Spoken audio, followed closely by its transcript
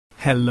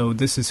Hello,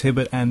 this is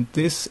Hibbert, and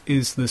this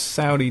is the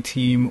Saudi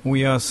team.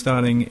 We are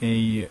starting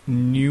a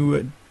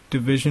new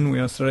division. We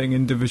are starting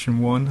in Division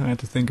 1. I had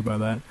to think about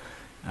that.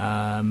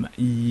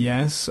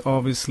 Yes,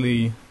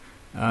 obviously,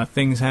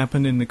 things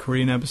happened in the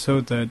Korean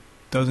episode that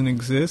doesn't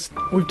exist.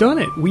 We've done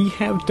it. We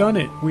have done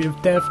it. We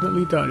have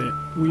definitely done it.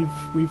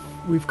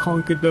 We've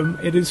conquered them.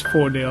 It is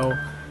 4-0.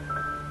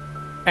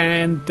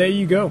 And there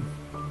you go.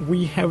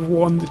 We have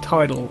won the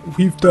title.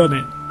 We've done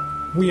it.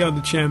 We are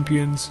the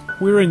champions.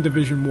 We're in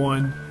Division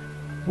 1.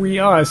 We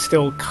are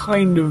still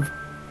kind of...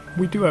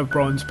 We do have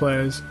bronze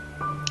players.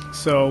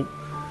 So,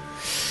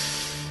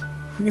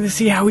 we're going to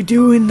see how we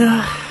do in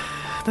the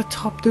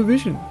top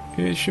division.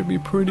 It should be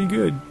pretty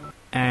good.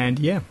 And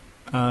yeah,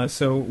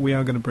 so we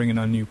are going to bring in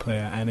our new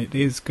player, and it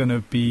is going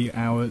to be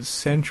our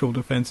central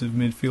defensive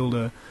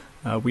midfielder.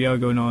 We are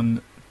going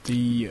on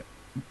the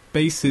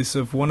basis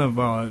of one of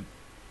our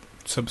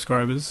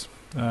subscribers,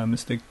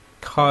 Mr.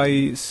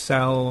 Kai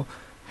Sal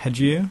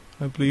Hajir,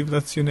 I believe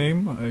that's your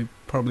name. I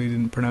probably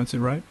didn't pronounce it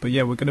right, but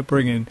yeah, we're going to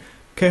bring in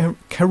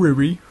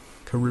Kariri.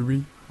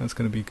 That's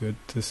going to be good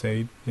to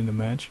say in the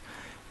match.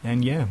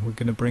 And yeah, we're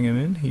going to bring him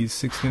in. He's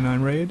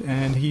 69 rated,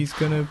 and he's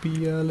going to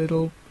be a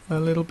little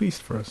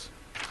beast for us.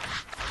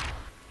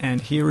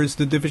 And here is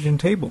the division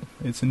table.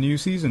 It's a new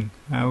season.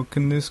 How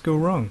can this go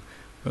wrong?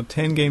 We've got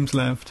 10 games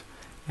left,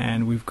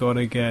 and we've got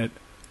to get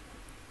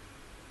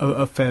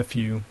a fair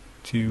few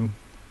to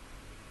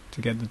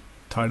get the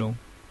title.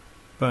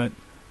 But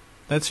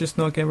let's just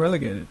not get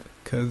relegated,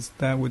 because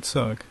that would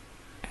suck.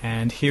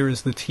 And here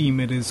is the team.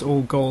 It is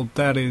all gold.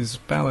 That is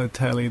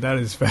Balotelli. That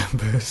is Van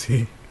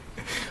Persie.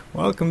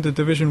 Welcome to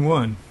Division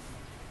 1.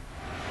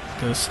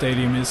 The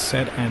stadium is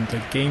set and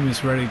the game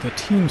is ready. The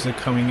teams are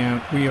coming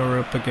out. We are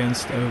up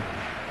against a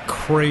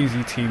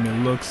crazy team,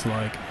 it looks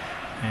like.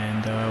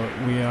 And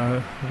we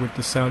are with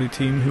the Saudi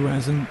team, who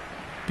hasn't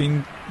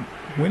been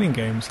winning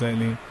games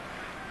lately.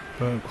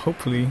 But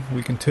hopefully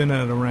we can turn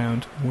that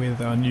around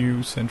with our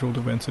new central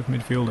defensive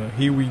midfielder.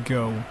 Here we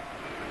go.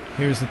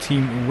 Here's the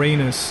team: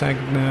 Reina,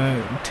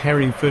 Sagna,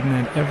 Terry,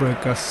 Ferdinand, Evra,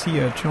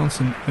 Garcia,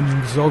 Johnson,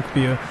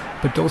 Zogbia,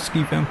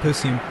 Podolski, Van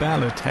Persie and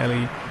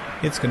Balotelli.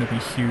 It's going to be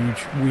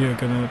huge. We are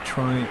going to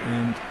try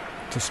and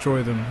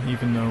destroy them,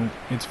 even though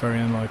it's very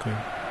unlikely.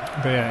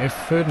 But yeah, if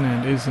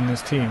Ferdinand is in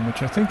this team,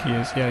 which I think he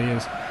is, yeah he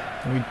is,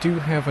 then we do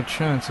have a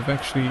chance of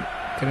actually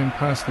getting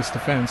past this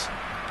defense.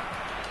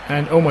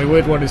 And oh my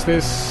word, what is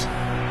this?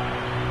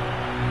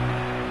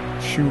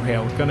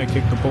 Shuhail gonna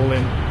kick the ball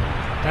in.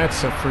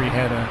 That's a free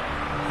header,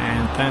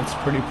 and that's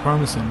pretty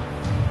promising.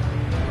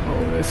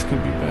 Oh, this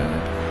could be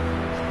bad.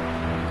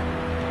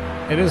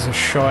 It is a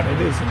shot, it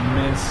is a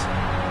miss.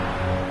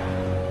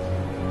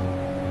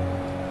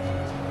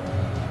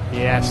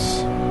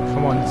 Yes,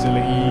 come on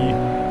Zilli.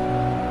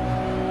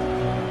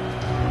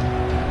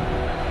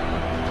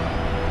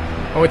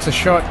 Oh, it's a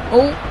shot.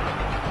 Oh,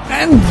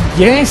 and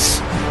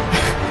yes!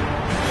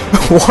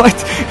 What?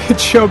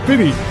 It's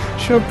Sharbini.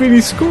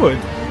 Sharbini scored.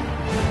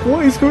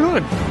 What is going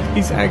on?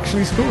 He's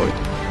actually scored.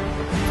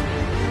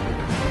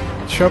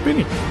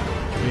 Sharbini.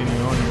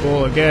 Leaning on the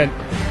ball again.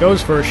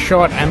 Goes for a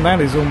shot, and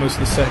that is almost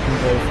the second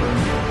goal for him.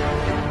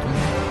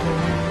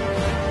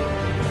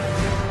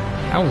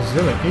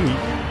 Al-Zilli.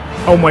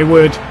 Oh my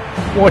word.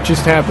 What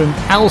just happened?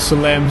 Al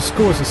Salem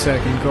scores a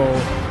second goal.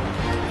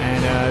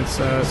 And it's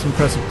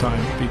impressive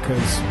time,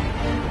 because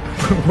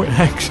we're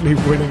actually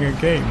winning a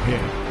game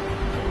here.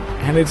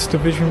 And it's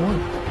Division 1.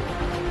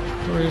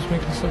 Or he's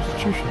making a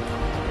substitution.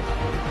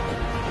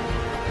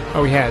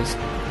 Oh, he has.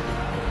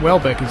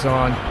 Welbeck is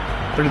on.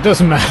 But it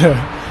doesn't matter,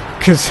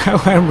 because Al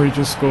Hamri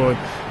just scored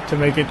to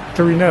make it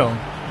 3-0.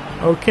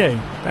 Okay,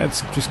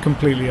 that's just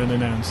completely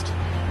unannounced.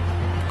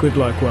 Good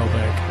luck,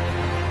 Welbeck.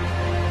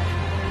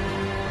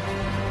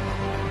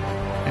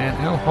 And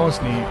Al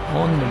Hosni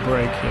on the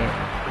break here.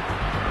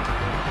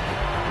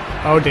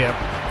 Oh dear.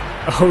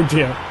 Oh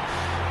dear.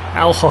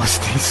 Al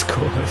Hosni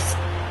scores.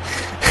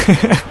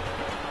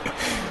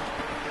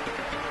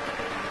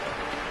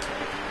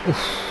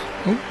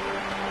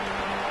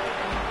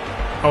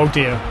 Oh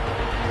dear.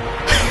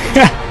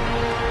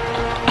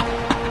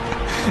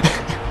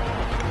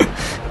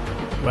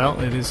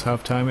 Well, it is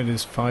half time. It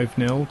is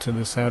 5-0 to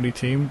the Saudi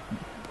team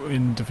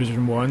in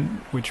Division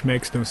 1, which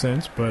makes no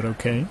sense, but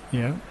okay,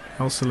 yeah.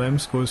 Al Salem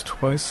scores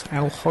twice.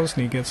 Al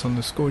Hosni gets on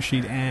the score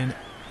sheet, and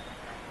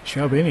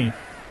Sharbini,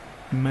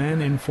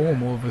 man in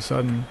form all of a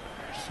sudden.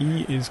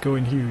 He is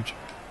going huge.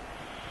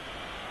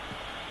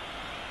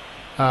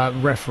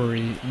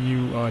 Referee,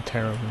 you are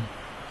terrible.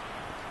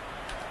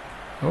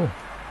 Oh,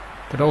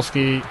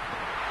 Podolski,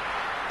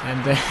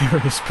 and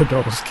there is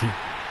Podolski.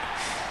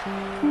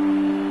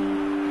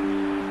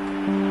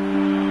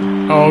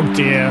 Oh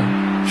dear,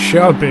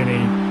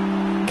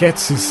 Sharbini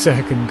gets his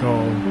second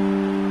goal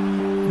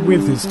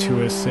with his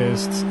 2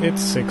 assists.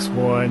 It's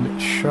 6-1.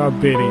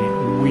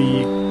 Sharbini,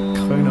 we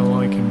kinda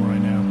like him right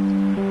now.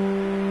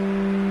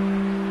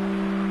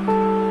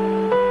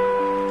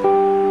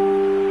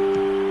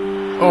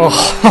 Oh,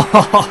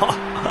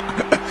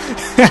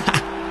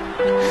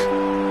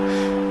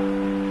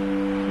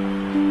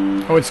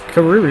 oh, it's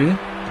Kariri.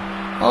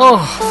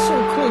 Oh, so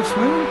close,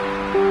 man.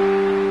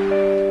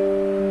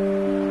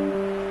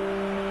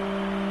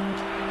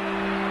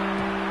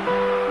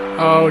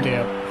 Oh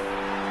dear.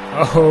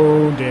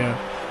 Oh dear.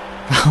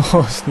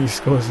 Arsenal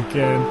scores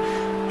again.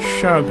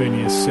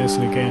 Sharbini assists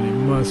again. It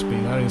must be.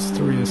 That is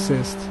 3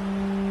 assists.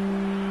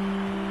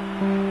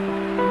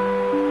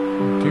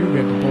 We do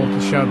get the ball to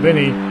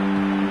Sharbini.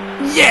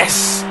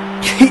 Yes!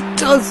 He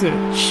does it!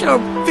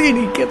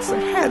 Sharbini gets a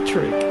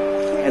hat-trick.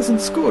 He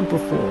hasn't scored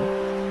before.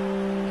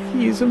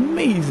 He is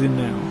amazing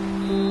now.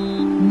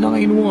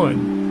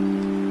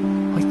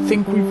 9-1. I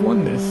think we've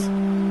won this.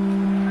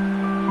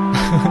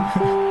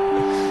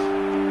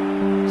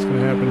 What's going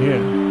to happen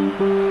here?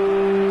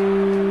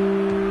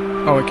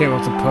 Oh, it came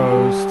off the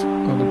post,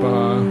 on the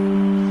bar.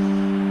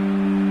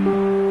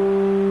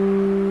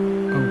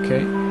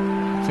 Okay.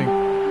 I think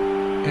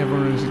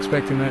everyone was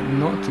expecting that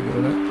not to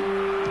go there.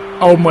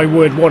 Oh my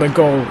word, what a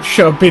goal.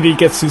 Sharbini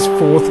gets his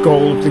 4th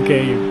goal of the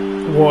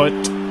game. What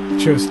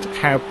just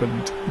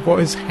happened? What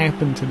has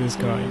happened to this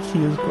guy?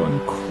 He has gone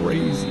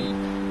crazy.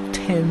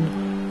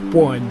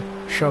 10-1.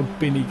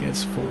 Sharbini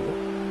gets 4.